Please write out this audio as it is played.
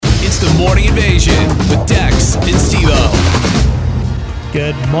Morning Invasion with Dex and Steve-O.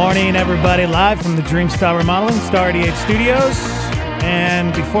 Good morning, everybody. Live from the Dreamstyle Remodeling, Star 88 Studios.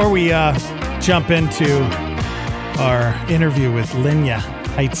 And before we jump into our interview with Lenya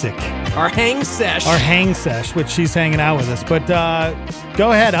Heitzig. Our hang sesh, which she's hanging out with us. But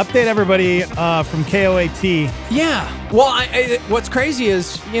go ahead, update everybody from KOAT. Yeah. Well, what's crazy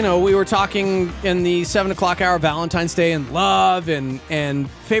is, we were talking in the 7 o'clock hour, Valentine's Day and love and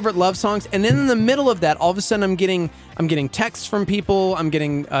favorite love songs. And then in the middle of that, all of a sudden I'm getting texts from people. I'm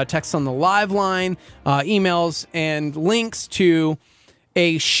getting texts on the live line, emails, and links to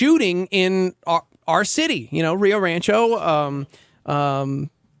a shooting in our city, Rio Rancho.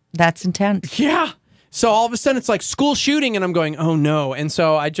 That's intense. Yeah. So all of a sudden it's like school shooting and I'm going, oh no. And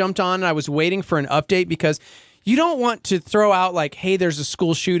so I jumped on and I was waiting for an update because you don't want to throw out like, hey, there's a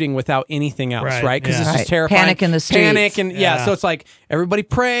school shooting without anything else, right? Because it's just terrifying. Panic in the streets. Panic and so it's like, everybody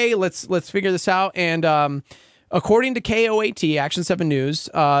pray, let's figure this out. And according to KOAT, Action 7 News,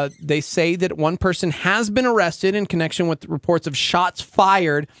 they say that one person has been arrested in connection with reports of shots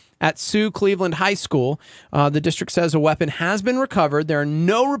fired at Sioux Cleveland High School. The district says a weapon has been recovered. There are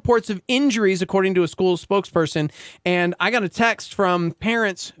no reports of injuries, according to a school spokesperson. And I got a text from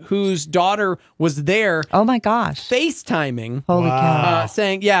parents whose daughter was there. Oh my gosh! FaceTiming. Holy cow!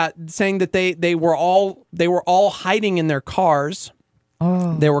 Saying that they were all hiding in their cars.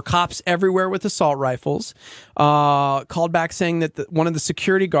 Oh. There were cops everywhere with assault rifles. Called back saying that one of the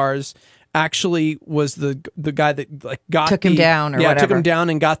security guards actually was the guy that took him down whatever. Took him down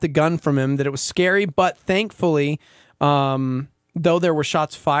and got the gun from him. That it was scary, but thankfully, though there were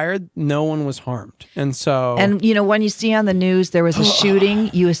shots fired, no one was harmed. And so, when you see on the news there was a shooting,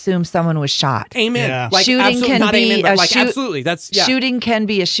 you assume someone was shot. Amen. Yeah. Like shooting can not be amen, but a like absolutely. That's shooting can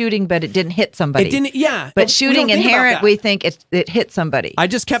be a shooting, but it didn't hit somebody. It didn't. Yeah. But We shooting don't think about inherent, that. we think it hit somebody. I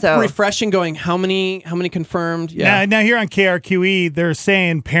just kept refreshing, going, how many confirmed? Yeah. Now here on KRQE, they're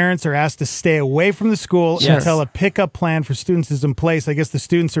saying parents are asked to stay away from the school until a pickup plan for students is in place. I guess the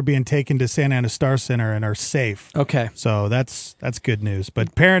students are being taken to Santa Ana Star Center and are safe. Okay. So that's good news.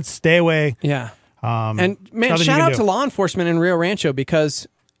 But parents, stay away. Yeah. And man, shout out to law enforcement in Rio Rancho because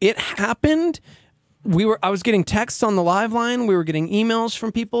it happened. I was getting texts on the live line. We were getting emails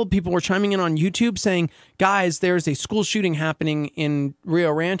from people. People were chiming in on YouTube saying, guys, there's a school shooting happening in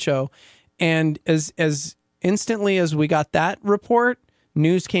Rio Rancho. And as instantly as we got that report,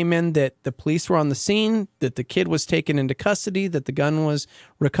 news came in that the police were on the scene, that the kid was taken into custody, that the gun was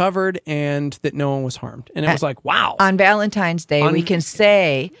recovered, and that no one was harmed. And it was like, wow. On Valentine's Day, we can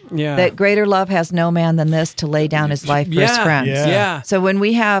say that greater love has no man than this to lay down his life for his friends. Yeah. So when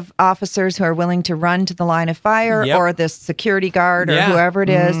we have officers who are willing to run to the line of fire or the security guard or whoever it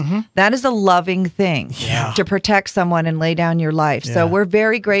is, that is a loving thing to protect someone and lay down your life. So we're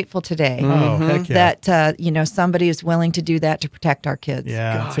very grateful today that somebody is willing to do that to protect our kids.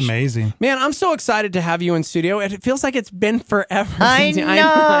 Yeah, it's amazing. Man, I'm so excited to have you in studio. It feels like it's been forever. I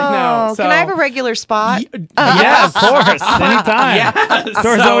know. So, can I have a regular spot? Yeah, of course. Anytime. Yeah.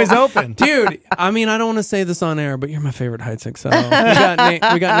 Door's always open. Dude, I mean, I don't want to say this on air, but you're my favorite Heitzig. So we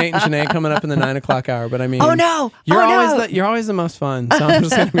got Nate and Shanae coming up in the 9 o'clock hour. But I mean, you're always the most fun. So I'm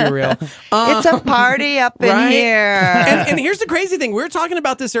just going to be real. It's a party up in here. And here's the crazy thing. We were talking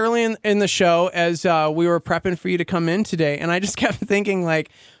about this early in the show as we were prepping for you to come in today. And I just kept thinking like,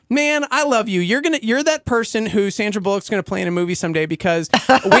 man, I love you. You're that person who Sandra Bullock's gonna play in a movie someday because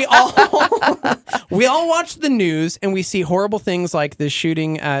we all watch the news and we see horrible things like this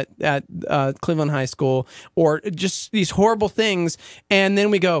shooting at Cleveland High School or just these horrible things, and then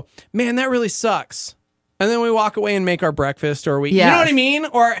we go, man, that really sucks. And then we walk away and make our breakfast, or you know what I mean?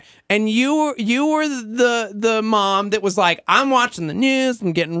 And you were the mom that was like, I'm watching the news,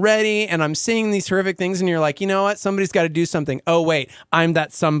 I'm getting ready, and I'm seeing these horrific things, and you're like, you know what? Somebody's got to do something. Oh wait, I'm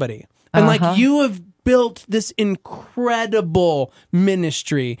that somebody. And like you have built this incredible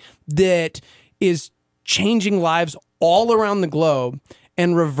ministry that is changing lives all around the globe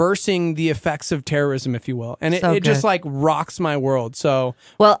and reversing the effects of terrorism, if you will. And it just like rocks my world. So,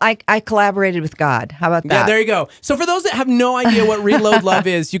 well, I collaborated with God. How about that? Yeah, there you go. So for those that have no idea what Reload Love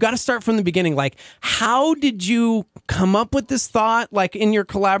is, you got to start from the beginning. Like, how did you come up with this thought? Like in your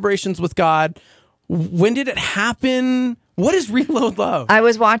collaborations with God, when did it happen? What is Reload Love? I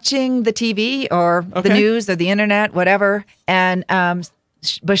was watching the TV or the news or the internet, whatever, and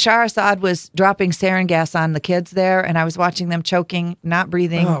Bashar Assad was dropping sarin gas on the kids there, and I was watching them choking, not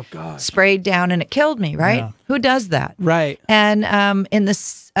breathing, sprayed down, and it killed me, right? Yeah. Who does that? Right. And in the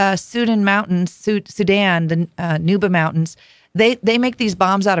Sudan Mountains, Sudan, the Nuba Mountains, they make these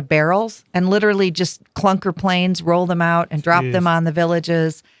bombs out of barrels and literally just clunker planes roll them out and drop them on the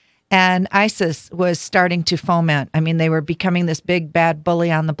villages. And ISIS was starting to foment. I mean, they were becoming this big, bad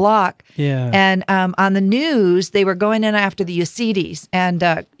bully on the block. Yeah. And on the news, they were going in after the Yazidis. And,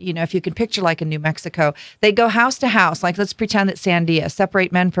 if you can picture like in New Mexico, they go house to house. Like, let's pretend it's Sandia,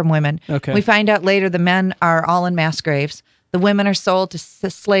 separate men from women. Okay. We find out later the men are all in mass graves. The women are sold to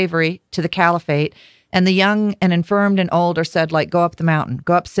slavery, to the caliphate. And the young and infirmed and old are said, like, go up the mountain,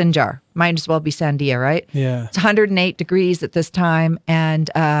 go up Sinjar. Might as well be Sandia, right? Yeah. It's 108 degrees at this time, and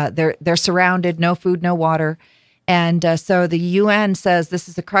they're surrounded, no food, no water. And so the UN says this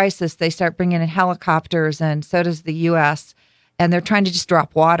is a crisis. They start bringing in helicopters, and so does the U.S., and they're trying to just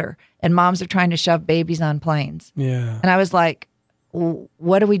drop water. And moms are trying to shove babies on planes. Yeah. And I was like,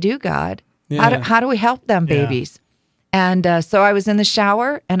 what do we do, God? Yeah. How do we help them babies? And so I was in the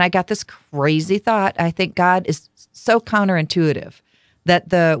shower and I got this crazy thought. I think God is so counterintuitive that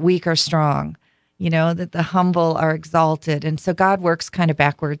the weak are strong, that the humble are exalted. And so God works kind of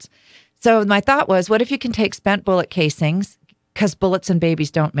backwards. So my thought was, what if you can take spent bullet casings, because bullets and babies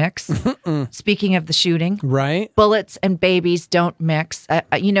don't mix. Speaking of the shooting. Right. Bullets and babies don't mix.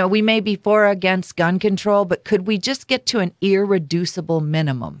 We may be for or against gun control, but could we just get to an irreducible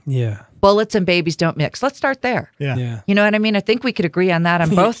minimum? Yeah. Bullets and babies don't mix. Let's start there. Yeah. You know what I mean? I think we could agree on that on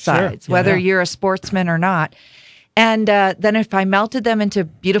both sides, whether you're a sportsman or not. And then if I melted them into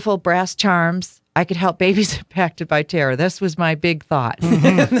beautiful brass charms, I could help babies impacted by terror. This was my big thought. In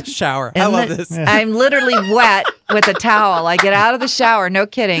the shower. I love this. I'm literally wet with a towel. I get out of the shower, no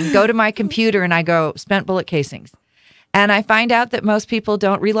kidding, go to my computer and I go, spent bullet casings. And I find out that most people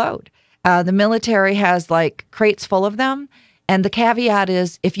don't reload. The military has like crates full of them. And the caveat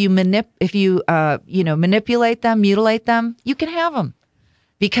is if you manipulate them, mutilate them, you can have them.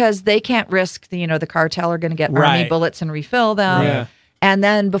 Because they can't risk, the cartel are going to get army bullets and refill them. Yeah. And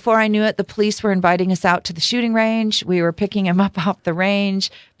then before I knew it, the police were inviting us out to the shooting range. We were picking them up off the range.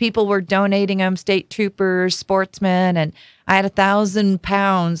 People were donating them, state troopers, sportsmen. And I had 1,000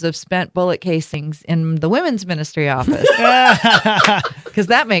 pounds of spent bullet casings in the women's ministry office. Because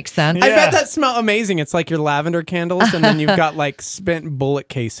that makes sense. I bet that smell amazing. It's like your lavender candles, and then you've got like spent bullet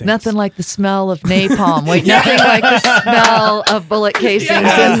casings. Nothing like the smell of napalm. Wait, nothing like the smell of bullet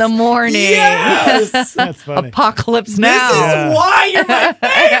casings in the morning. Yes! That's funny. Apocalypse now. This is why you're my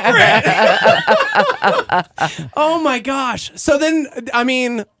favorite. Oh my gosh. So then,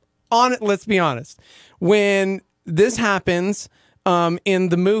 let's be honest. When this happens in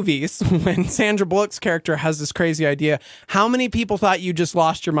the movies, when Sandra Bullock's character has this crazy idea, how many people thought you just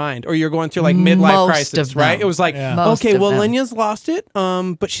lost your mind or you're going through like midlife crisis, right? It was like, okay, well, Lenya's lost it,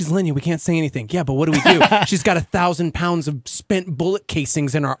 but she's Lenya. We can't say anything. Yeah, but what do we do? She's got 1,000 pounds of spent bullet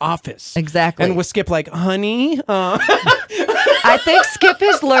casings in our office. Exactly. And with Skip like, honey, I think Skip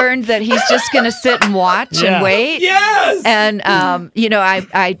has learned that he's just going to sit and watch and wait. Yes. And,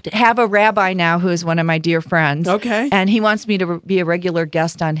 I have a rabbi now who is one of my dear friends. Okay. And he wants me to be a regular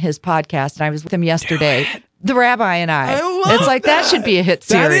guest on his podcast. And I was with him yesterday. The rabbi and I. It's like, that should be a hit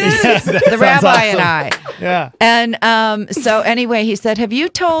series. The rabbi and I. Yeah. And so anyway, he said, have you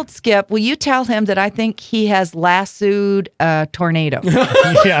told Skip, will you tell him that I think he has lassoed a tornado?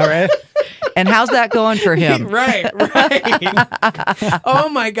 Yeah, right. And how's that going for him? Right. Oh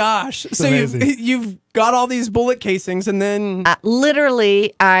my gosh. So you've got all these bullet casings and then...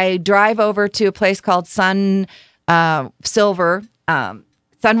 literally, I drive over to a place called Sunwest Silver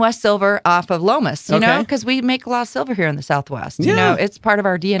off of Lomas, you know, because we make a lot of silver here in the Southwest. You know, it's part of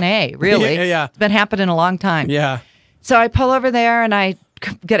our DNA, really. Yeah. It's been happening a long time. Yeah. So I pull over there and I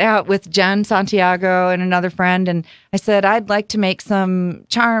get out with Jen Santiago and another friend. And I said, I'd like to make some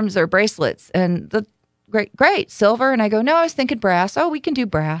charms or bracelets. And the great, silver. And I go, no, I was thinking brass. Oh, we can do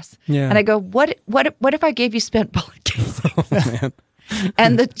brass. Yeah. And I go, what if I gave you spent bullet casings? Oh, man.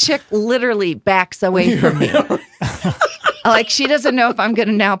 And the chick literally backs away from me. Like, she doesn't know if I'm going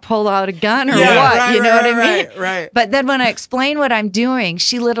to now pull out a gun or what. Right, you know what I mean? Right. But then when I explain what I'm doing,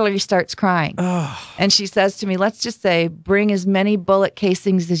 she literally starts crying. Oh. And she says to me, let's just say, bring as many bullet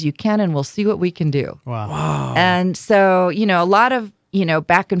casings as you can and we'll see what we can do. Wow. And so, a lot of,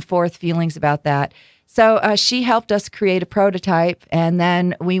 back and forth feelings about that. So she helped us create a prototype. And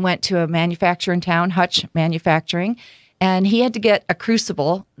then we went to a manufacturer in town, Hutch Manufacturing. And he had to get a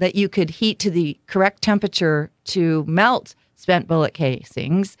crucible that you could heat to the correct temperature to melt spent bullet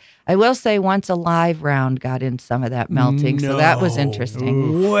casings. I will say once a live round got in some of that melting, so that was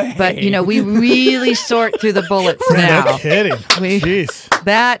interesting. Way. But, we really sort through the bullets now. No kidding. Jeez.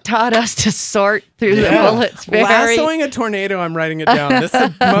 That taught us to sort through the bullets very... Lassoing a tornado, I'm writing it down. This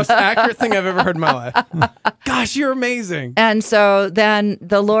is the most accurate thing I've ever heard in my life. Gosh, you're amazing. And so then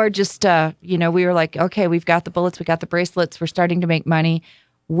the Lord just, we were like, okay, we've got the bullets, we got the bracelets, we're starting to make money.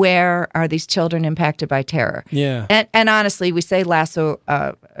 where are these children impacted by terror? Yeah. And honestly, we say lasso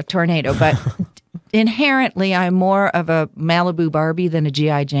a tornado, but inherently, I'm more of a Malibu Barbie than a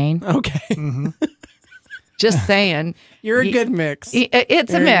G.I. Jane. Okay. Just saying. You're a good mix.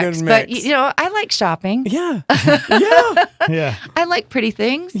 It's You're a mix. But, I like shopping. Yeah. Yeah. Yeah. I like pretty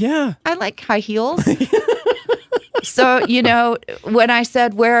things. Yeah. I like high heels. So, when I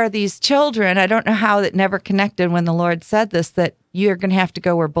said, where are these children? I don't know how it never connected when the Lord said this, that you're going to have to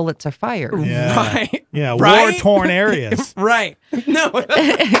go where bullets are fired. Yeah. Right. Yeah. Right? War-torn areas. Right. No,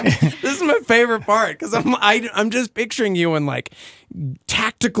 this is my favorite part because I'm just picturing you in like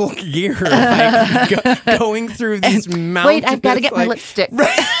tactical gear, like going through these mountains. Wait, I've got to get my lipstick.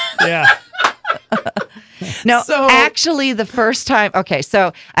 Yeah. No, actually, the first time. Okay,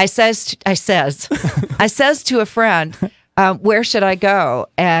 so I says to a friend, where should I go?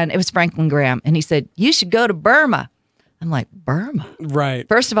 And it was Franklin Graham, and he said, you should go to Burma. I'm like, Burma? Right.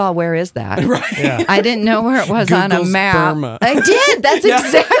 First of all, where is that? Right. Yeah. I didn't know where it was on a map. Burma. I did. That's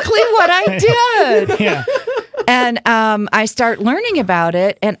exactly what I did. Yeah. And I start learning about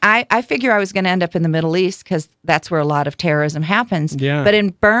it, and I figure I was going to end up in the Middle East because that's where a lot of terrorism happens. Yeah. But in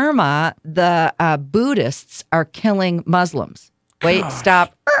Burma, the Buddhists are killing Muslims. Wait,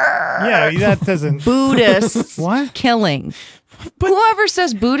 stop. Yeah, that doesn't. Buddhists What? killing. But- Whoever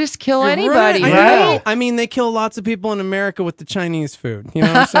says Buddhists kill anybody, I right? know. I mean, they kill lots of people in America with the Chinese food. You know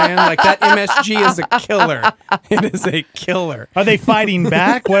what I'm saying? Like that MSG is a killer. It is a killer. Are they fighting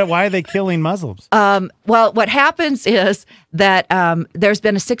back? Why are they killing Muslims? Well, what happens is that there's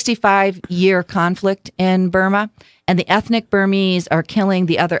been a 65-year conflict in Burma, and the ethnic Burmese are killing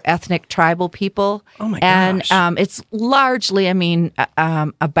the other ethnic tribal people. Oh my gosh. And it's largely,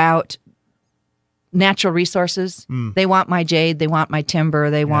 about natural resources. They want my jade, they want my timber,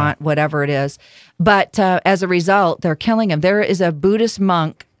 they want whatever it is. But as a result, they're killing him. There is a Buddhist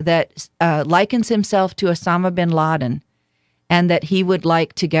monk that likens himself to Osama bin Laden, and that he would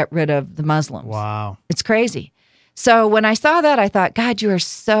like to get rid of the Muslims. Wow. It's crazy. So when I saw that, I thought, God, you are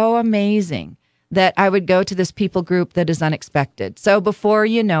so amazing that I would go to this people group that is unexpected. So before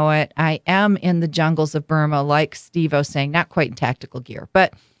you know it, I am in the jungles of Burma, like Steve was saying, not quite in tactical gear,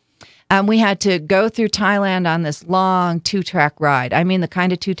 but we had to go through Thailand on this long 2-track ride. I mean, the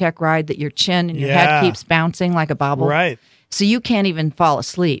kind of 2-track ride that your chin and your head keeps bouncing like a bobble. Right. So you can't even fall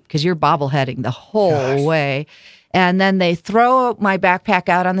asleep because you're bobbleheading the whole way. And then they throw my backpack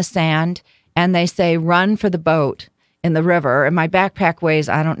out on the sand and they say, run for the boat in the river. And my backpack weighs,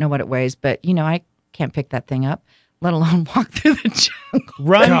 I don't know what it weighs, but, I can't pick that thing up, let alone walk through the jungle.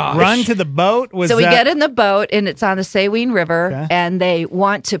 Run to the boat? So we get in the boat, and it's on the Seween River, and they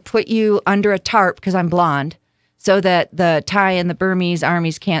want to put you under a tarp, because I'm blonde, so that the Thai and the Burmese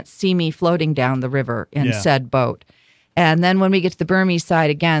armies can't see me floating down the river in said boat. And then when we get to the Burmese side,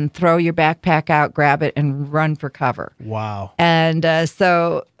 again, throw your backpack out, grab it, and run for cover. Wow. And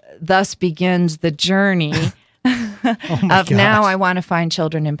so thus begins the journey of now I want to find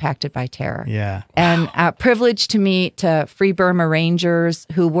children impacted by terror. Yeah. And privileged to meet Free Burma Rangers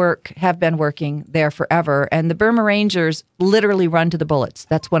who have been working there forever. And the Burma Rangers literally run to the bullets.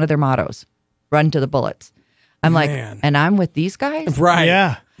 That's one of their mottos, run to the bullets. I'm like, and I'm with these guys? Right.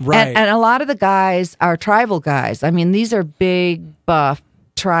 Yeah. Right. And a lot of the guys are tribal guys. I mean, these are big, buff,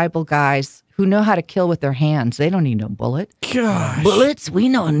 tribal guys who know how to kill with their hands. They don't need no bullet. Gosh. Bullets?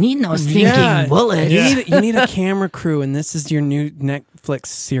 We don't need no stinking bullets. You need a camera crew, and this is your new Netflix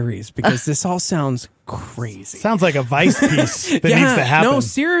series, because this all sounds crazy. Sounds like a Vice piece that needs to happen. No,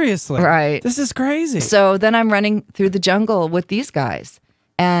 seriously. Right. This is crazy. So then I'm running through the jungle with these guys.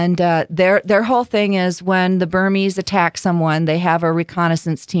 And their whole thing is when the Burmese attack someone, they have a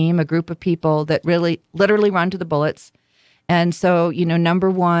reconnaissance team, a group of people that really literally run to the bullets. And so,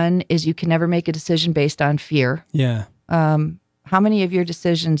 number one is you can never make a decision based on fear. Yeah. How many of your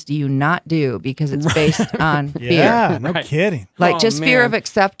decisions do you not do because it's based on fear? Yeah, no kidding. Like fear of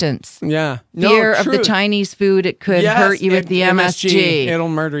acceptance. Yeah. Fear of the Chinese food. It could hurt you with the MSG. It'll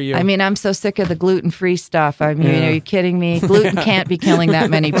murder you. I mean, I'm so sick of the gluten-free stuff. I mean, are you kidding me? Gluten can't be killing that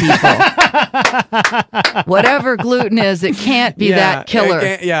many people. Whatever gluten is, it can't be that killer.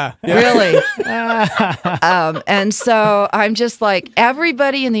 Really. And so I'm just like,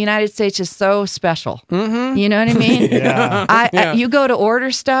 everybody in the United States is so special. Mm-hmm. You know what I mean? Yeah. You go to order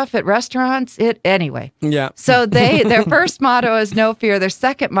stuff at restaurants, anyway. Yeah. So their first motto is no fear. Their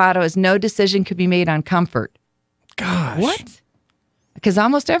second motto is no decision could be made on comfort. Gosh. What? Because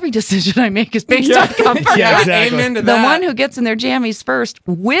almost every decision I make is based on comfort. Yeah, exactly. Amen to The that. one who gets in their jammies first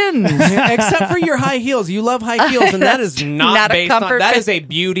wins. Except for your high heels. You love high heels, and that is not a based on comfort that fit. is a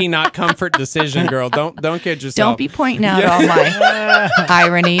beauty, not comfort decision, girl. Don't kid yourself. Don't be pointing out all my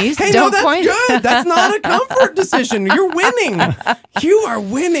ironies. Hey, Don't no, that's point. good. That's not a comfort decision. You're winning. You are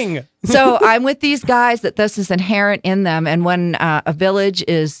winning. So I'm with these guys that this is inherent in them. And when a village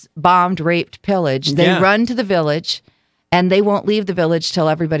is bombed, raped, pillaged, they run to the village and they won't leave the village till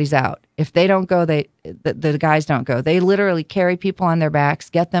everybody's out. If they don't go, the guys don't go. They literally carry people on their backs,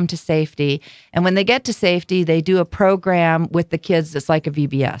 get them to safety. And when they get to safety, they do a program with the kids that's like a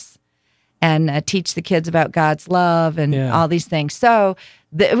VBS and teach the kids about God's love and all these things. So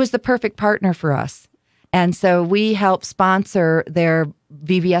it was the perfect partner for us. And so we help sponsor their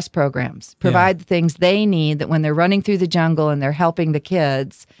VBS programs, provide the things they need that when they're running through the jungle and they're helping the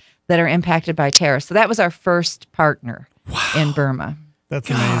kids that are impacted by terror. So that was our first partner in Burma. That's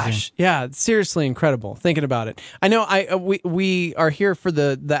amazing. Yeah, seriously incredible. Thinking about it. I know we are here for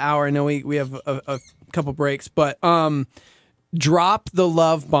the hour. I know we have a couple breaks, but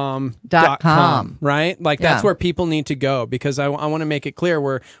dropthelovebomb.com, right? Like that's where people need to go, because I want to make it clear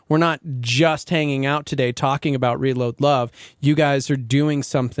we're not just hanging out today talking about Reload Love. You guys are doing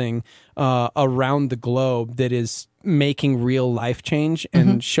something around the globe that is making real life change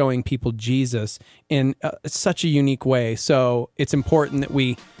and showing people Jesus in such a unique way. So it's important that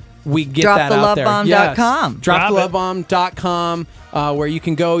we get that out there. Dropthelovebomb.com. Dropthelovebomb.com, where you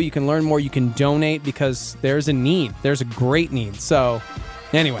can go, you can learn more, you can donate, because there's a need. There's a great need. So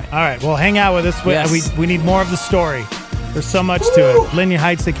anyway. All right, well, hang out with us. Yes. We need more of the story. There's so much to it. Lenya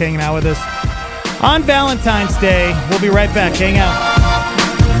Heitzig hanging out with us on Valentine's Day. We'll be right back. Hang out.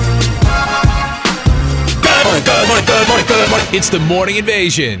 It's the Morning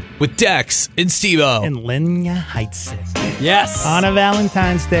Invasion with Dex and Steve-O. And Lenya Heitzig. Yes. On a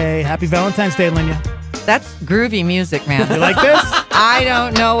Valentine's Day. Happy Valentine's Day, Lenya. That's groovy music, man. You like this? I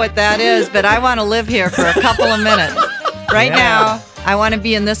don't know what that is, but I want to live here for a couple of minutes. Right now, I want to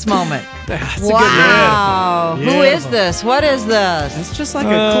be in this moment. That's Wow. a good Who is Beautiful. this? What is this? It's just like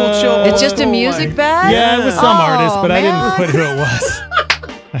a cool, chill. It's just a music bed? Yeah, it was some artist, but I man. didn't put who it was.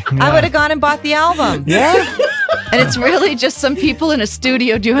 I would have gone and bought the album. Yeah? And it's really just some people in a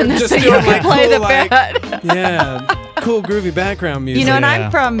studio doing this Just so you doing, can like, play cool, the like- bed. Yeah. Cool, groovy background music. You know, and Yeah.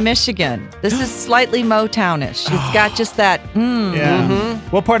 I'm from Michigan. This is slightly Motownish. It's got just that, Yeah.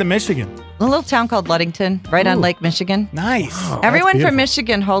 What part of Michigan? a little town called Ludington, right on Lake Michigan. Nice. Everyone That's from beautiful.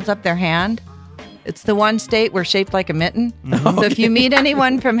 Michigan holds up their hand. It's the one state we're shaped like a mitten. So if you meet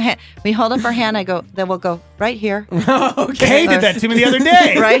anyone from, we hold up our hand. Then we'll go right here, Kay did that to me the other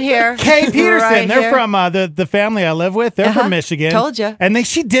day. right here. Kay Peterson. right They're here. from the family I live with. They're from Michigan. Told ya. And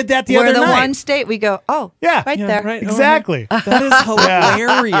she did that the We're other the night. one state we go, right Yeah, there. right. Exactly. That is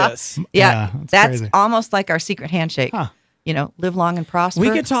hilarious. Yeah, it's that's crazy. almost like our secret handshake. Huh. You know, live long and prosper. We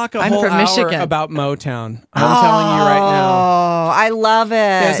could talk a I'm whole from hour Michigan. about Motown. I'm telling you right now. Oh, I love it.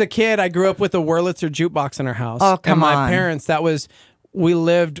 As a kid, I grew up with a Wurlitzer jukebox in our house. Oh, come and my on. parents, we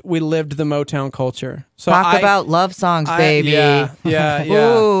lived the Motown culture. So Talk about love songs, baby. Yeah.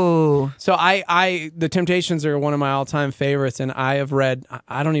 Ooh. So the Temptations are one of my all-time favorites, and I have read,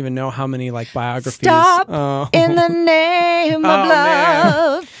 I don't even know how many like biographies. Stop Oh. in the name of Oh, man.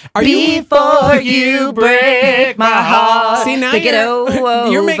 love. Are you- before you break my heart? See, now Think it did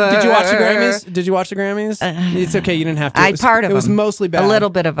you watch the over. Grammys? Did you watch the Grammys? It's okay, you didn't have to. I It was, part of It was them. mostly bad. A little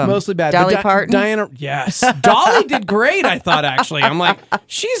bit of them. Mostly bad. Dolly But Parton? Diana, yes. Dolly did great, I thought, actually. I'm like,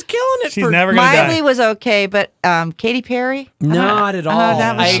 she's killing it. She's never going to die. Miley was okay, but Katy Perry? Not at all.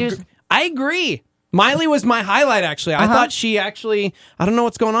 that was- I agree. Miley was my highlight, actually. I thought she actually, I don't know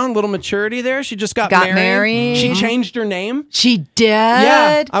what's going on, a little maturity there. She just got married. She changed her name. She did?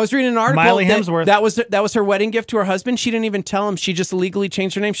 Yeah, I was reading an article. Miley Hemsworth. That was her wedding gift to her husband. She didn't even tell him. She just legally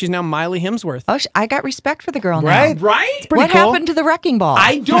changed her name. She's now Miley Hemsworth. Oh, I got respect for the girl now. Right? Right? Pretty What cool. happened to the wrecking ball?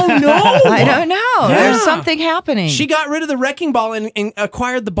 I don't know. I don't know. Yeah. There's something happening. She got rid of the wrecking ball and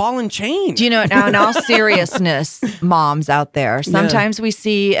acquired the ball and chain. Do you know, now in all seriousness, moms out there, sometimes we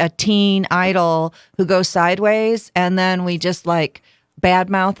see a teen idol who goes sideways and then we just like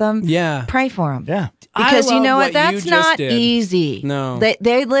badmouth them. Yeah. Pray for them. Yeah. Because I you know love what? what you That's just not did. easy. No.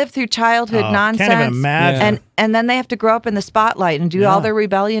 They live through childhood nonsense. Can't even imagine. And then they have to grow up in the spotlight and do all their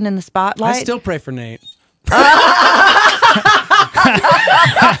rebellion in the spotlight. I still pray for Nate.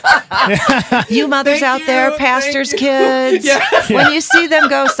 You mothers out there, pastors' kids, when you see them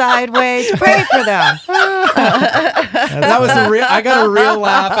go sideways, pray for them. That was I got a real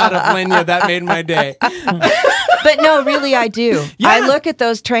laugh out of Lenya. That made my day. But no, really, I do. Yeah. I look at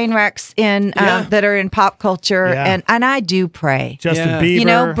those train wrecks that are in pop culture, and I do pray. Justin Bieber. You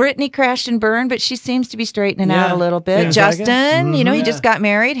know, Britney crashed and burned, but she seems to be straightening out a little bit. Yeah. Justin, you know, he just got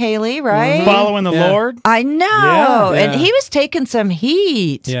married. Haley, right? Following the Lord. I know. And he was taking some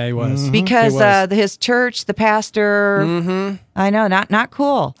heat. Yeah, he was. Because his church, the pastor, I know, not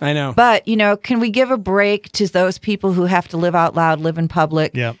cool. I know. But, you know, can we give a break to those people who have to live out loud, live in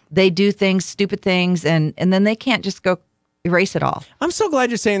public? Yep. They do things, stupid things, and then they can't just go erase it all. I'm so glad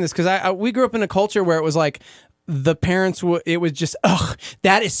you're saying this because we grew up in a culture where it was like the parents it was just, ugh,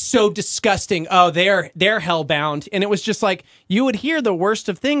 that is so disgusting. Oh, they're hellbound. And it was just like you would hear the worst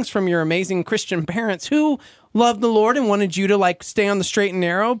of things from your amazing Christian parents who loved the Lord and wanted you to like stay on the straight and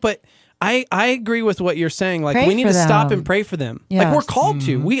narrow. But I agree with what you're saying. Like we need to stop and pray for them. Yes. Like we're called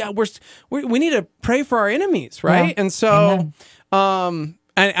to. We need to pray for our enemies, right? Yeah. And so,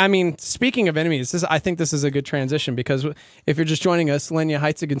 I mean, speaking of enemies, I think this is a good transition because if you're just joining us, Lenya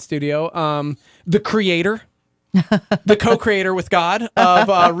Heitzig in studio, the creator, the co-creator with God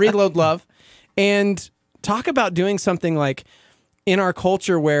of Reload Love, and talk about doing something like in our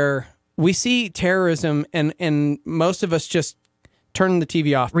culture where we see terrorism and most of us just turn the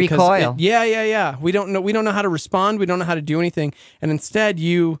TV off. Recoil. We don't know how to respond. We don't know how to do anything. And instead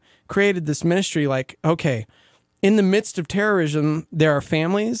you created this ministry like, okay, in the midst of terrorism, there are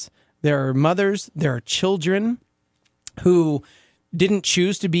families, there are mothers, there are children who didn't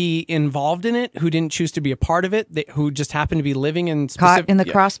choose to be involved in it, who didn't choose to be a part of it, who just happened to be living in caught in the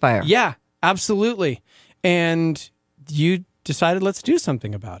crossfire. Yeah, absolutely. And you decided, let's do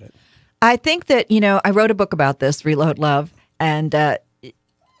something about it. I think that, you know, I wrote a book about this, Reload Love, and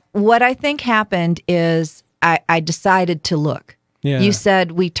what I think happened is I decided to look. Yeah. You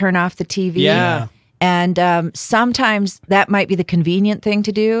said we turn off the TV. Yeah. And sometimes that might be the convenient thing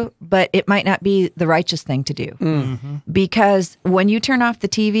to do, but it might not be the righteous thing to do. Mm-hmm. Because when you turn off the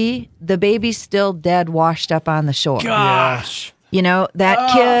TV, the baby's still dead, washed up on the shore. Gosh. You know,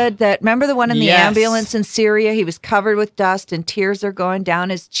 that kid remember the one in the ambulance in Syria? He was covered with dust and tears are going down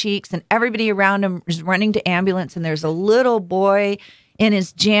his cheeks and everybody around him is running to ambulance and there's a little boy in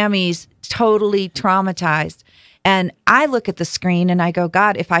his jammies totally traumatized. And I look at the screen and I go,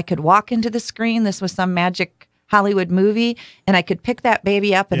 God, if I could walk into the screen, this was some magic Hollywood movie, and I could pick that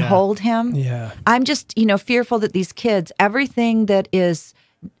baby up and hold him. Yeah. I'm just, you know, fearful that these kids, everything that is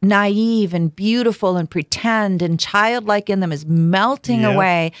naive and beautiful and pretend and childlike in them is melting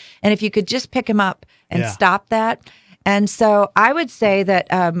away. And if you could just pick him up and stop that. And so I would say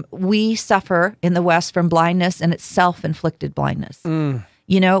that we suffer in the West from blindness, and it's self-inflicted blindness.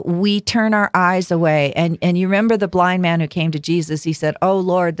 You know, we turn our eyes away. And you remember the blind man who came to Jesus. He said, oh,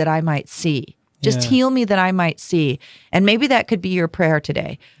 Lord, that I might see. Just heal me that I might see. And maybe that could be your prayer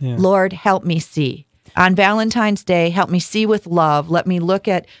today. Yeah. Lord, help me see. On Valentine's Day, help me see with love. Let me look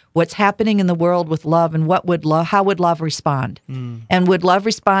at what's happening in the world with love and how would love respond? And would love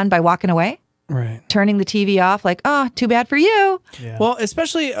respond by walking away? Right. Turning the TV off like, oh, too bad for you. Yeah. Well,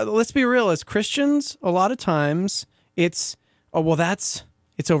 especially, let's be real, as Christians, a lot of times it's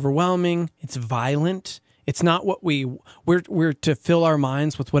overwhelming, it's violent. It's not what we're to fill our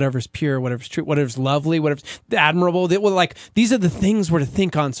minds with whatever's pure, whatever's true, whatever's lovely, whatever's admirable. These are the things we're to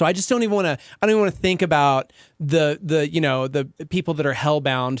think on. So I just don't even want to think about the people that are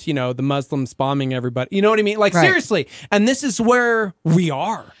hellbound, you know, the Muslims bombing everybody. You know what I mean? Like seriously. And this is where we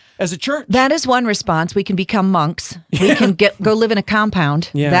are as a church. That is one response. We can become monks. We can go live in a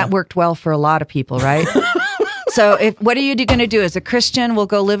compound. Yeah. That worked well for a lot of people, right? So what are you going to do as a Christian? We'll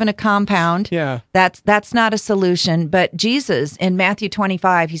go live in a compound. Yeah. That's not a solution. But Jesus in Matthew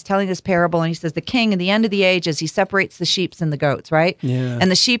 25, he's telling this parable and he says the king in the end of the ages, he separates the sheep and the goats, right? Yeah. And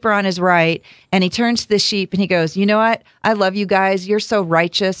the sheep are on his right. And he turns to the sheep and he goes, you know what? I love you guys. You're so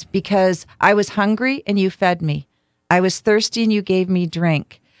righteous because I was hungry and you fed me. I was thirsty and you gave me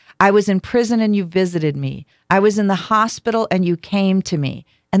drink. I was in prison and you visited me. I was in the hospital and you came to me.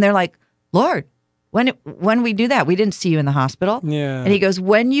 And they're like, Lord, when we do that, we didn't see you in the hospital. Yeah. And he goes,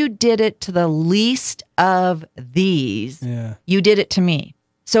 when you did it to the least of these, you did it to me.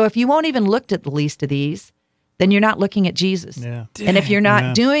 So if you won't even look at the least of these, then you're not looking at Jesus. Yeah. And if you're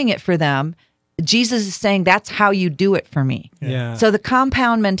not doing it for them, Jesus is saying that's how you do it for me. Yeah. So the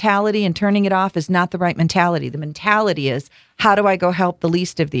compound mentality and turning it off is not the right mentality. The mentality is, how do I go help the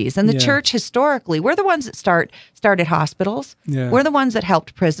least of these? And the church historically, we're the ones that started hospitals. Yeah. We're the ones that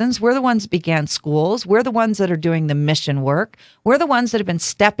helped prisons. We're the ones that began schools. We're the ones that are doing the mission work. We're the ones that have been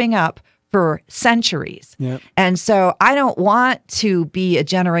stepping up for centuries. Yep. And so I don't want to be a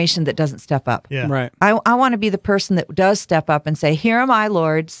generation that doesn't step up. Yeah. Right. I want to be the person that does step up and say, here am I,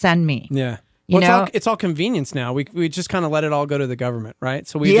 Lord, send me. Yeah. Well, it's all convenience now. We just kind of let it all go to the government, right?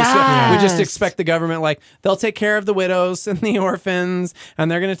 So we just expect the government, like, they'll take care of the widows and the orphans, and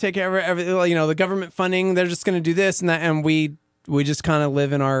they're going to take care of everything. The government funding, they're just going to do this and that, and we just kind of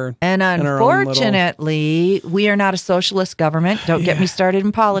live in our unfortunately, we are not a socialist government. Don't get me started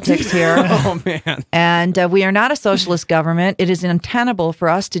in politics here. Oh, man. And we are not a socialist government. It is untenable for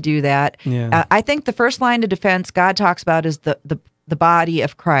us to do that. Yeah. I think the first line of defense God talks about is the body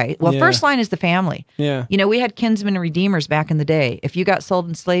of Christ. Well, first line is the family. Yeah. We had kinsmen and redeemers back in the day. If you got sold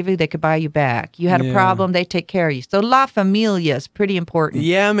in slavery, they could buy you back. You had a problem, they take care of you. So La Familia is pretty important.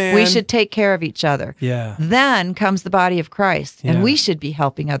 Yeah, man. We should take care of each other. Yeah. Then comes the body of Christ, and we should be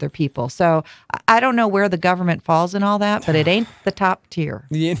helping other people. So I don't know where the government falls in all that, but it ain't the top tier.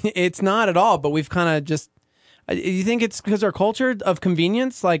 It's not at all, but we've kind of just... You think it's because our culture of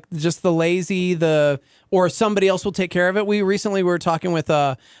convenience, like just the lazy, or somebody else will take care of it? We recently were talking with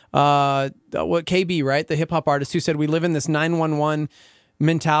KB, right, the hip hop artist, who said we live in this 911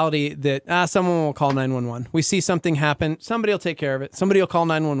 mentality that someone will call 911. We see something happen, somebody will take care of it. Somebody will call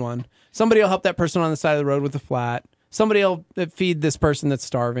 911. Somebody will help that person on the side of the road with the flat. Somebody will feed this person that's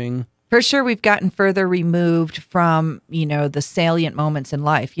starving. For sure, we've gotten further removed from, the salient moments in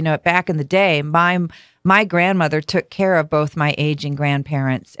life. Back in the day, my grandmother took care of both my aging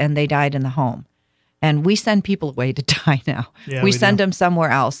grandparents, and they died in the home. And we send people away to die now. Yeah, we send them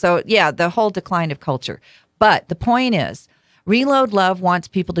somewhere else. So, the whole decline of culture. But the point is, Reload Love wants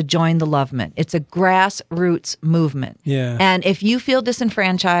people to join the Lovement. It's a grassroots movement. Yeah. And if you feel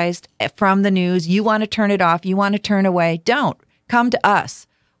disenfranchised from the news, you want to turn it off, you want to turn away, don't. Come to us.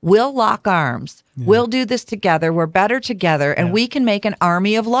 We'll lock arms. Yeah. We'll do this together. We're better together, and we can make an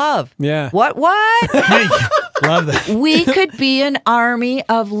army of love. Yeah. What? Love that. We could be an army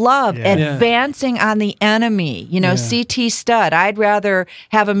of love, advancing on the enemy. C.T. Studd, I'd rather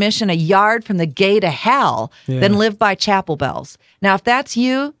have a mission a yard from the gate of hell than live by chapel bells. Now, if that's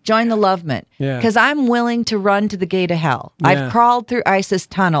you, join the Lovement, because I'm willing to run to the gate of hell. Yeah. I've crawled through ISIS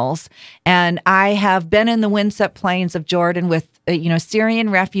tunnels, and I have been in the windswept plains of Jordan with Syrian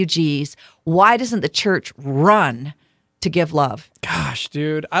refugees. Why doesn't the church run to give love? Gosh,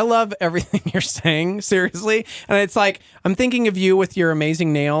 dude, I love everything you're saying, seriously. And it's like, I'm thinking of you with your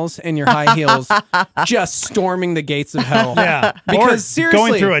amazing nails and your high heels just storming the gates of hell. Yeah. Because seriously,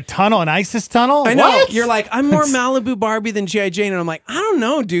 going through a tunnel, an ISIS tunnel? I know. What? You're like, I'm more Malibu Barbie than G.I. Jane. And I'm like, I don't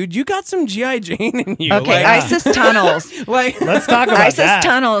know, dude. You got some G.I. Jane in you. Okay, ISIS tunnels. Let's talk about ISIS that.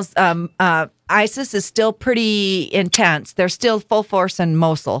 tunnels. ISIS is still pretty intense. They're still full force in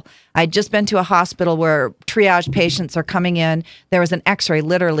Mosul. I'd just been to a hospital where triage patients are coming in. There was an x-ray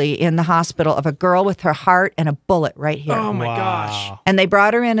literally in the hospital of a girl with her heart and a bullet right here. Oh, my gosh. And they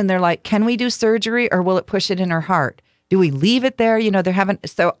brought her in, and they're like, can we do surgery, or will it push it in her heart? Do we leave it there? They're having...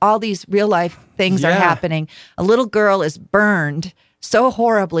 So all these real-life things are happening. A little girl is burned so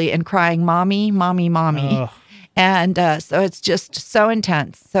horribly and crying, Mommy, Mommy, Mommy. Oh. And so it's just so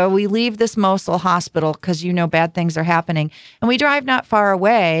intense. So we leave this Mosul hospital because, bad things are happening. And we drive not far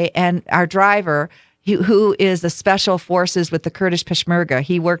away, and our driver, who is a special forces with the Kurdish Peshmerga,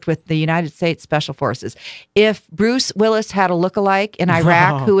 he worked with the United States Special Forces. If Bruce Willis had a lookalike in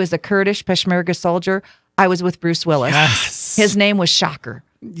Iraq who is a Kurdish Peshmerga soldier, I was with Bruce Willis. Yes. His name was Shocker.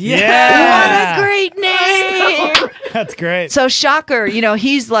 Yeah. What a great name. That's great. So Shocker,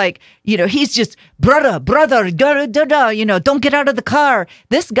 he's like, he's just, brother, don't get out of the car.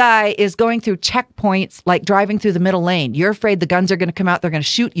 This guy is going through checkpoints like driving through the middle lane. You're afraid the guns are going to come out. They're going to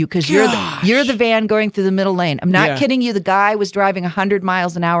shoot you because you're the van going through the middle lane. I'm not kidding you. The guy was driving 100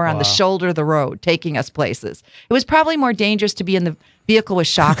 miles an hour on the shoulder of the road, taking us places. It was probably more dangerous to be in the vehicle with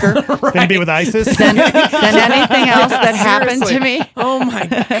Shocker than be with ISIS than anything else that happened to me. Oh my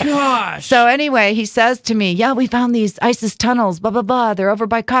gosh. So anyway, he says to me, we found these ISIS tunnels, blah, blah, blah. They're over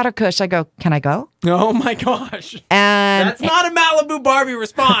by Karakush. I go, can I go? Oh my gosh. And that's not a Malibu Barbie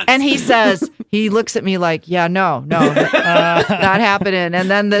response. And he says, he looks at me like, no, not happening. And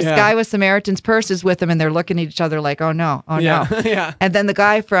then this guy with Samaritan's Purse is with him, and they're looking at each other like, oh no. Yeah. And then the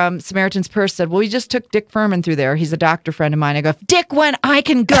guy from Samaritan's Purse said, well, we just took Dick Furman through there. He's a doctor friend of mine. I go, Dick, when I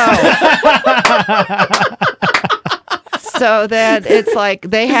can go. so that it's like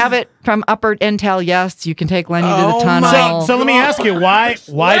they have it from upper intel. Yes, you can take Lenya to the tunnel. So let me ask you, why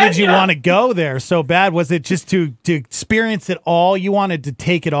did you want to go there so bad? Was it just to experience it all? You wanted to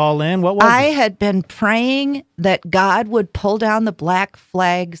take it all in? What was it? I had been praying that God would pull down the black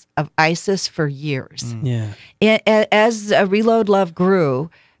flags of ISIS for years. Yeah. As Reload Love grew,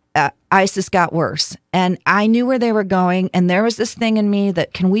 ISIS got worse, and I knew where they were going, and there was this thing in me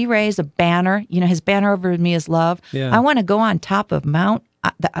that, can we raise a banner? You know, his banner over me is love. Yeah. I want to go on top of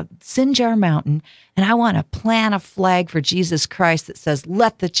Sinjar Mountain, and I want to plant a flag for Jesus Christ that says,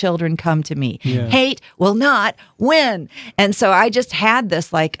 let the children come to me. Yeah. Hate will not win. And so I just had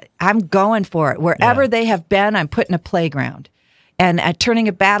this, like, I'm going for it. Wherever they have been, I'm putting a playground. And turning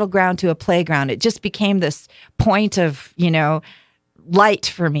a battleground to a playground. It just became this point of, light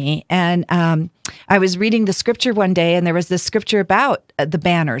for me. And I was reading the scripture one day, and there was this scripture about the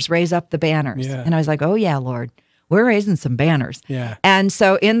banners, raise up the banners. Yeah. And I was like, oh yeah, Lord, we're raising some banners. Yeah. And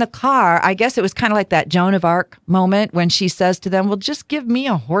so in the car, I guess it was kind of like that Joan of Arc moment when she says to them, well, just give me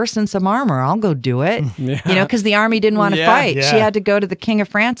a horse and some armor. I'll go do it. Yeah. Because the army didn't want to fight. Yeah. She had to go to the King of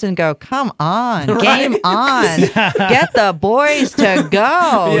France and go, come on, game on. Get the boys to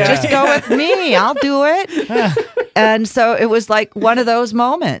go. Yeah. Just go with me. I'll do it. And so it was like one of those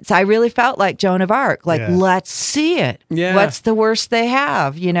moments. I really felt like Joan of Arc. Like, let's see it. Yeah. What's the worst they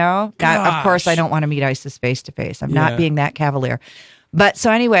have, Now, of course, I don't want to meet ISIS face to face. I'm not being that cavalier. But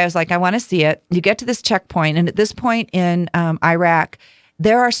so anyway, I was like, I want to see it. You get to this checkpoint. And at this point in Iraq,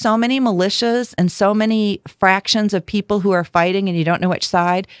 there are so many militias and so many fractions of people who are fighting, and you don't know which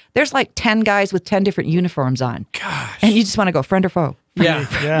side. There's like 10 guys with 10 different uniforms on. Gosh. And you just want to go, friend or foe?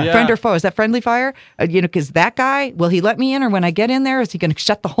 Friend or foe? Is that friendly fire? Because that guy, will he let me in? Or when I get in there, is he going to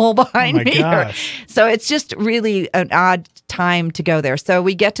shut the hole behind me? Gosh. So it's just really an odd time to go there. So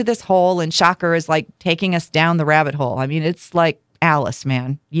we get to this hole, and Shocker is like taking us down the rabbit hole. I mean, it's like Alice,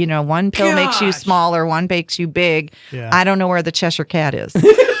 man. One pill makes you smaller, one makes you big. Yeah. I don't know where the Cheshire Cat is.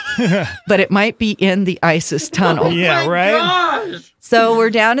 But it might be in the ISIS tunnel. Yeah, right? Gosh. So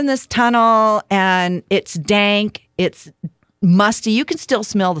we're down in this tunnel, and it's dank. It's musty. You can still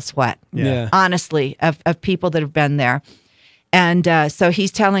smell the sweat, honestly, of people that have been there. And so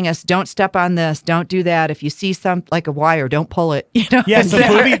he's telling us, don't step on this, don't do that. If you see like a wire, don't pull it. Yeah, some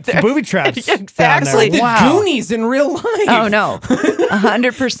booby traps. Exactly. It's like the Goonies in real life. Oh, no.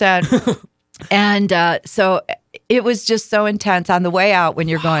 100%. And so it was just so intense on the way out when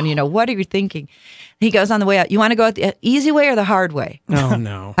you're going, what are you thinking? He goes on the way out, you want to go the easy way or the hard way? Oh,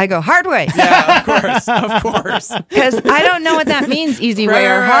 no. I go, hard way. Yeah, of course. Because I don't know what that means, easy way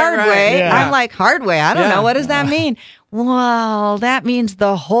or hard way. Yeah. I'm like, hard way. I don't know. What does that mean? Well, that means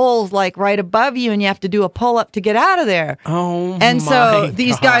the hole's like right above you, and you have to do a pull-up to get out of there. Oh, and so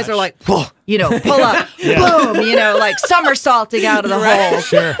these guys are like, pull up, boom, like somersaulting out of the hole.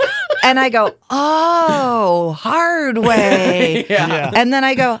 Sure. And I go, oh, hard way. Yeah. And then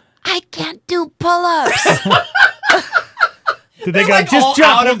I go, I can't do pull-ups. Did they go, like just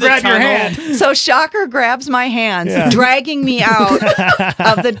jump, we'll the grab your tunnel. hand? So Shocker grabs my hands, dragging me out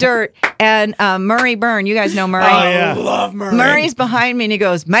of the dirt. And Murray Byrne, you guys know Murray. Oh, yeah. I love Murray. Murray's behind me, and he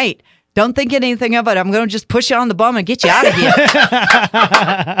goes, mate, don't think anything of it. I'm going to just push you on the bum and get you out of here.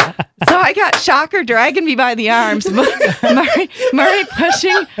 So I got Shocker dragging me by the arms, Murray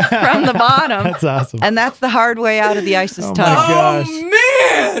pushing from the bottom. That's awesome. And that's the hard way out of the ISIS tunnel. gosh. Oh,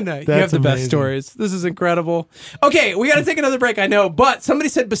 man. You have the best amazing. stories. This is incredible. Okay, we got to take another break, I know. But somebody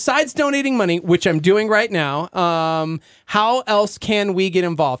said, besides donating money, which I'm doing right now, how else can we get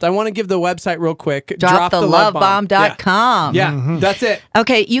involved? I want to give the website real quick. DropTheLoveBomb.com. Yeah, that's it.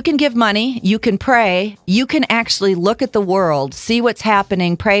 Okay, you can give money, you can pray, you can actually look at the world, see what's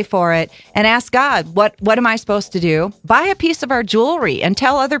happening, pray for it, and ask God, what am I supposed to do? Buy a piece of our jewelry and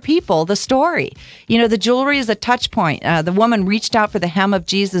tell other people the story. The jewelry is a touch point. The woman reached out for the hem of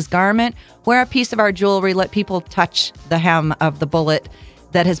Jesus' garment. Wear a piece of our jewelry, let people touch the hem of the bullet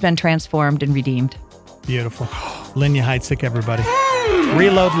that has been transformed and redeemed. Beautiful. Lenya Heitzig, everybody.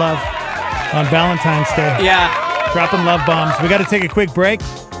 Reload Love on Valentine's Day. Yeah. Dropping love bombs. We got to take a quick break.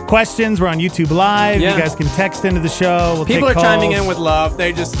 Questions, we're on YouTube Live. Yeah. You guys can text into the show. We'll People take are calls. chiming in with love.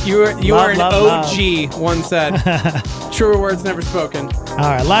 They just, you are an love, OG, one said. Truer words never spoken. All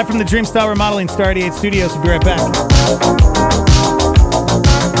right, live from the Dreamstyle Remodeling Star 88 Studios. We'll be right back.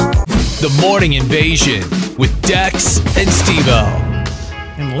 The Morning Invasion with Dex and Steve-O.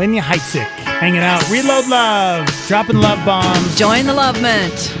 And Lenya Heitzig hanging out. Reload Love. Dropping love bombs. Join the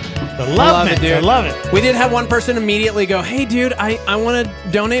Lovement. The love it, mint. dude. I love it. We did have one person immediately go, hey, dude, I want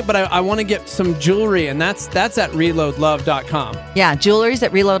to donate, but I want to get some jewelry, and that's at reloadlove.com. Yeah, jewelry's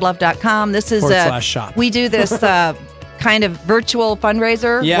at reloadlove.com. This is /shop. we do this kind of virtual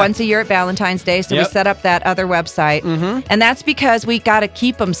fundraiser once a year at Valentine's Day. So we set up that other website. And that's because we got to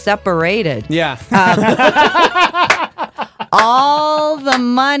keep them separated. Yeah. All the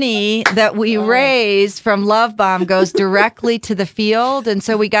money that we raise from Love Bomb goes directly to the field. And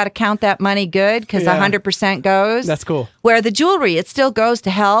so we got to count that money good because 100% goes. That's cool. Where the jewelry, it still goes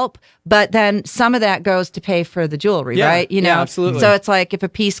to help, but then some of that goes to pay for the jewelry, right? You know, absolutely. So it's like if a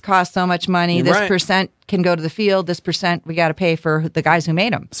piece costs so much money, this percent can go to the field, this percent we got to pay for the guys who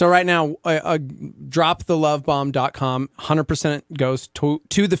made them. So right now, dropthelovebomb.com, 100% goes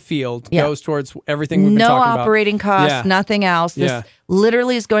to the field, goes towards everything we've been talking about. No operating costs, nothing else. This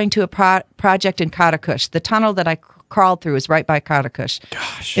literally is going to a project in Katakush. The tunnel that I crawled through is right by Katakush.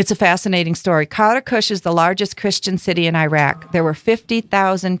 Gosh. It's a fascinating story. Katakush is the largest Christian city in Iraq. There were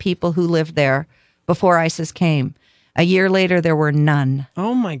 50,000 people who lived there before ISIS came. A year later, there were none.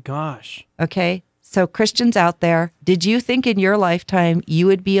 Oh my gosh. Okay? So Christians out there, did you think in your lifetime you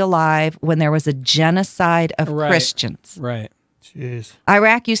would be alive when there was a genocide of Christians? Right. Jeez.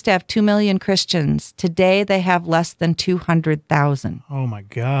 Iraq used to have 2 million Christians. Today, they have less than 200,000. Oh, my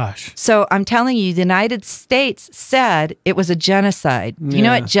gosh. So I'm telling you, the United States said it was a genocide. Do you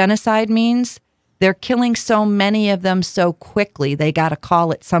know what genocide means? They're killing so many of them so quickly, they got to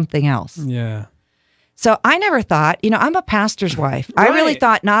call it something else. Yeah. So I never thought, I'm a pastor's wife. I really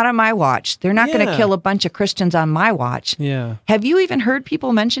thought, not on my watch. They're not going to kill a bunch of Christians on my watch. Yeah. Have you even heard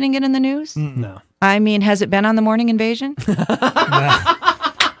people mentioning it in the news? No. I mean, has it been on the Morning Invasion? Man.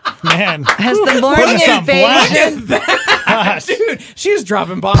 Has the Morning Invasion? Dude, she's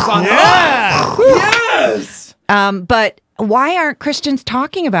dropping bombs on Yes. But why aren't Christians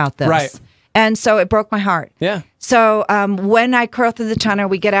talking about this? Right. And so it broke my heart. Yeah. So when I crawl through the tunnel,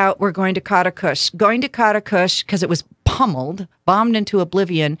 we get out, we're going to Katakush. Going to Katakush, because it was pummeled, bombed into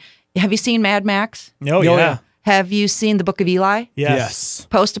oblivion. Have you seen Mad Max? Oh, yeah. Have you seen The Book of Eli? Yes.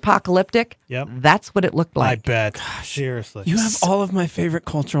 Post-apocalyptic? Yep. That's what it looked like. I bet. Seriously. You have all of my favorite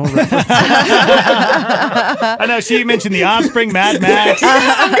cultural references. I know. She mentioned The Offspring, Mad Max,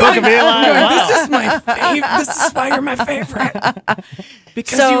 Book of Eli. Wow. This is my favorite. This is why you're my favorite.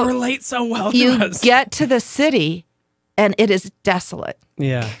 Because you relate so well to us. You get to the city, and it is desolate.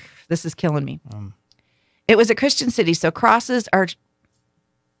 Yeah. This is killing me. It was a Christian city, so crosses are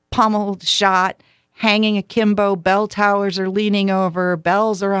pummeled, shot, hanging akimbo, bell towers are leaning over,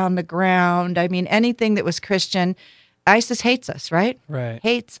 bells are on the ground. I mean, anything that was Christian. ISIS hates us, right? Right.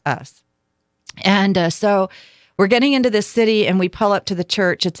 Hates us. And so we're getting into this city, and we pull up to the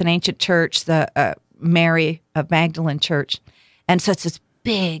church. It's an ancient church, the Mary of Magdalene Church. And so it's this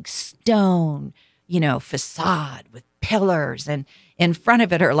big stone, facade with pillars. And in front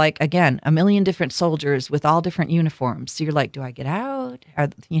of it are, like, again, a million different soldiers with all different uniforms. So you're like, do I get out? Or,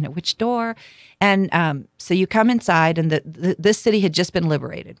 which door? And so you come inside, and this city had just been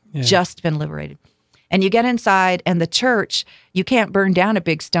liberated, And you get inside, and the church, you can't burn down a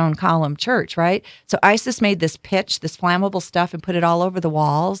big stone column church, right? So ISIS made this pitch, this flammable stuff, and put it all over the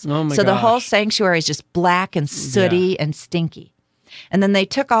walls. Oh my So the gosh. whole sanctuary is just black and sooty and stinky. And then they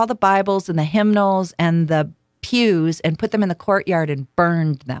took all the Bibles and the hymnals and the pews and put them in the courtyard and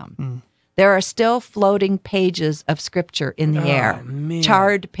burned them. There are still floating pages of scripture in the air, man.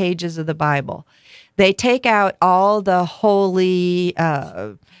 charred pages of the Bible. They take out all the holy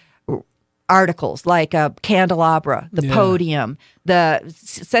articles, like a candelabra, the podium.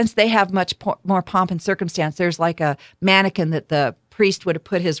 Since they have much more pomp and circumstance, there's like a mannequin that the priest would have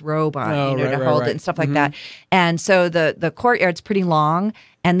put his robe on, to hold it and stuff like that. And so the courtyard's pretty long,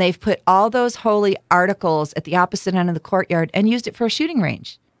 and they've put all those holy articles at the opposite end of the courtyard and used it for a shooting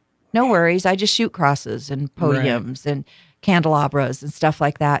range. No worries, I just shoot crosses and podiums and candelabras and stuff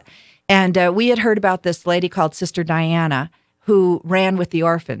like that. And we had heard about this lady called Sister Diana, who ran with the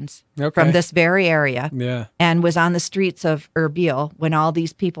orphans from this very area and was on the streets of Erbil when all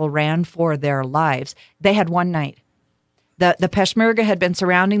these people ran for their lives. They had one night. The Peshmerga had been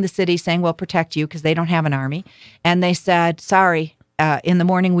surrounding the city saying, we'll protect you because they don't have an army. And they said, sorry, in the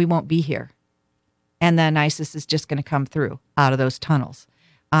morning we won't be here. And then ISIS is just going to come through out of those tunnels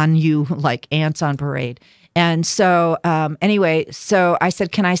on you like ants on parade. And so anyway, so I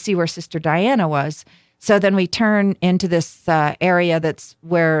said, can I see where Sister Diana was? So then we turn into this area that's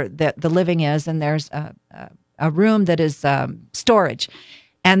where the living is, and there's a room that is storage.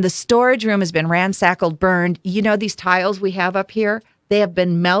 And the storage room has been ransacked, burned. You know these tiles we have up here? They have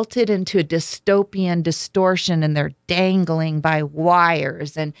been melted into a dystopian distortion, and they're dangling by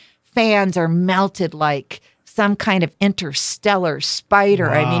wires, and fans are melted like some kind of interstellar spider.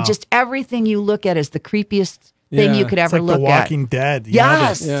 Wow. I mean, just everything you look at is the creepiest thing you could ever it's like look The Walking Dead.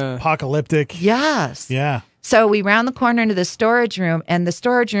 Yes. Apocalyptic. Yes. Yeah. So we round the corner into the storage room, and the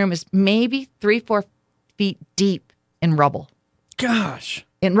storage room is maybe 3-4 feet deep in rubble. Gosh.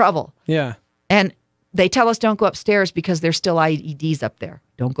 In rubble. Yeah. And they tell us don't go upstairs because there's still IEDs up there.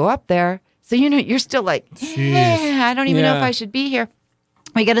 Don't go up there. So, you're still like, I don't even know if I should be here.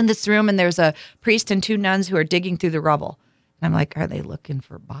 We get in this room, and there's a priest and 2 nuns who are digging through the rubble. And I'm like, are they looking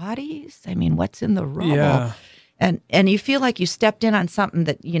for bodies? I mean, what's in the rubble? Yeah. And you feel like you stepped in on something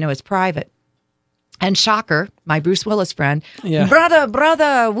that, is private. And shocker, my Bruce Willis friend,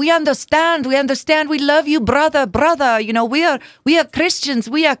 brother, we understand, we love you, brother, we are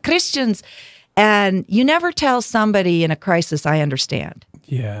Christians. And you never tell somebody in a crisis, I understand.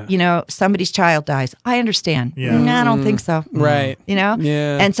 Yeah. Somebody's child dies. I understand. Yeah. No, I don't think so. Right.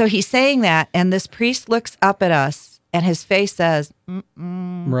 Yeah. And so he's saying that, and this priest looks up at us, and his face says,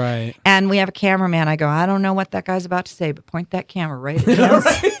 Right. And we have a cameraman. I go, I don't know what that guy's about to say, but point that camera right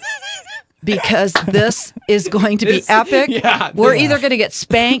at him. Because this is going to be epic. Yeah, We're either going to get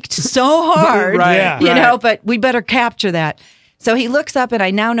spanked so hard, but we better capture that. So he looks up, and I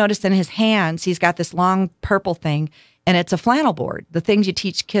now notice in his hands, he's got this long purple thing, and it's a flannel board, the things you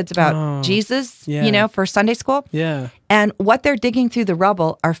teach kids about Jesus, for Sunday school. Yeah. And what they're digging through the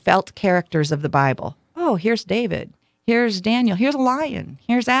rubble are felt characters of the Bible. Oh, here's David. Here's Daniel. Here's a lion.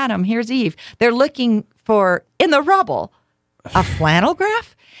 Here's Adam. Here's Eve. They're looking for, in the rubble, a flannel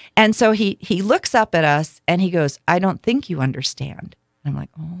graph. And so he looks up at us, and he goes, I don't think you understand. And I'm like,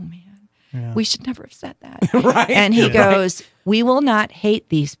 oh, man, we should never have said that. Right. And he goes, we will not hate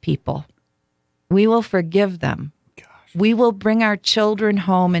these people. We will forgive them. Gosh. We will bring our children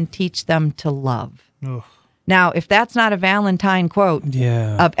home and teach them to love. Ugh. Now, if that's not a Valentine quote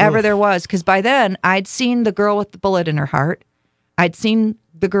of ever there was, because by then I'd seen the girl with the bullet in her heart. I'd seen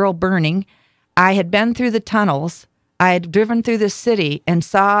the girl burning. I had been through the tunnels. I had driven through the city and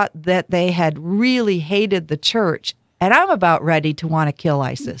saw that they had really hated the church. And I'm about ready to want to kill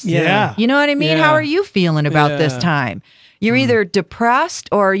ISIS. Yeah. You know what I mean? Yeah. How are you feeling about this time? You're either depressed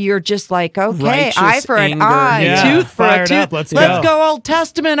or you're just like, okay, Righteous eye for an anger. eye, tooth for a Fired tooth. up. Let's go. Old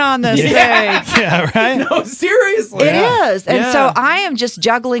Testament on this thing. Yeah, right? No, seriously. It is. And so I am just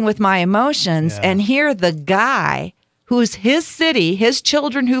juggling with my emotions, and here the guy who's his city, his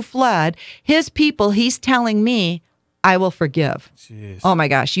children who fled, his people, he's telling me, I will forgive. Jeez. Oh my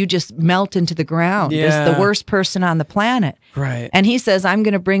gosh, you just melt into the ground. Yeah. As the worst person on the planet. Right. And he says, I'm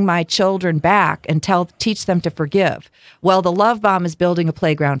going to bring my children back and teach them to forgive. Well, the Love Bomb is building a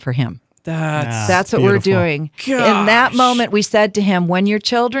playground for him. That's what beautiful. we're doing. In that moment, we said to him, when your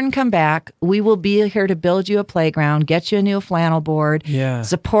children come back, we will be here to build you a playground, get you a new flannel board,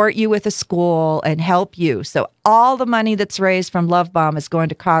 support you with a school, and help you. So all the money that's raised from Love Bomb is going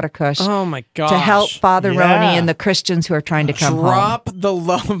to Katakush to help Father Roney and the Christians who are trying to come home. Drop the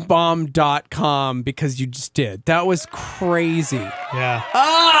lovebomb.com because you just did. That was crazy.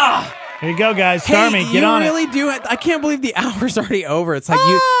 Yeah. There you go, guys. Starmy, get on it. You really do. I can't believe the hour's already over. It's like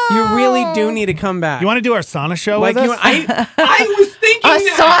you really do need to come back. You want to do our sauna show like with us? I was thinking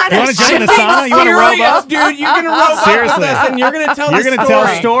that. Sauna. You want to jump in the sauna? You want to rope up? Dude, you're going to rope up Seriously. with us, and you're going to tell You're going to tell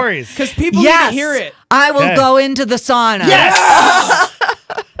stories. Because people need to hear it. I will go into the sauna. Yes!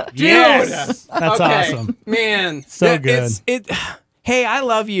 Yes! That's awesome. Man. So good. Hey, I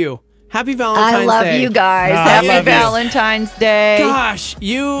love you. Happy Valentine's Day. I love you guys. Happy Valentine's Day. Gosh,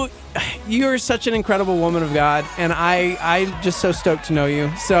 you're such an incredible woman of God, and I'm just so stoked to know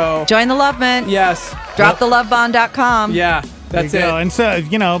you. So join the Lovement. Yes. Drop the lovebond.com. Yeah, that's it. And so,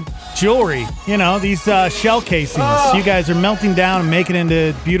 jewelry, these shell casings. You guys are melting down and making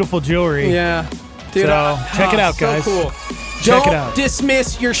into beautiful jewelry. Yeah. Dude, so check it out, guys. So cool. Check it Don't out.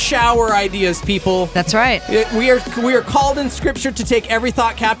 dismiss your shower ideas, people. That's right. We are called in Scripture to take every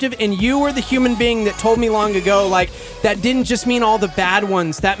thought captive, and you were the human being that told me long ago, like, that didn't just mean all the bad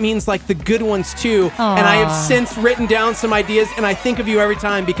ones. That means, like, the good ones, too. Aww. And I have since written down some ideas, and I think of you every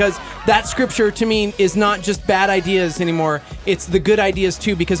time because that Scripture, to me, is not just bad ideas anymore. It's the good ideas,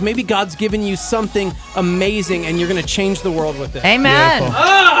 too, because maybe God's given you something amazing, and you're going to change the world with it. Amen.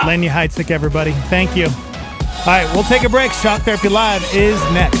 Lenya Heitzig, everybody. Thank you. All right, we'll take a break. Shock Therapy Live is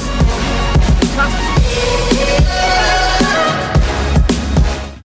next.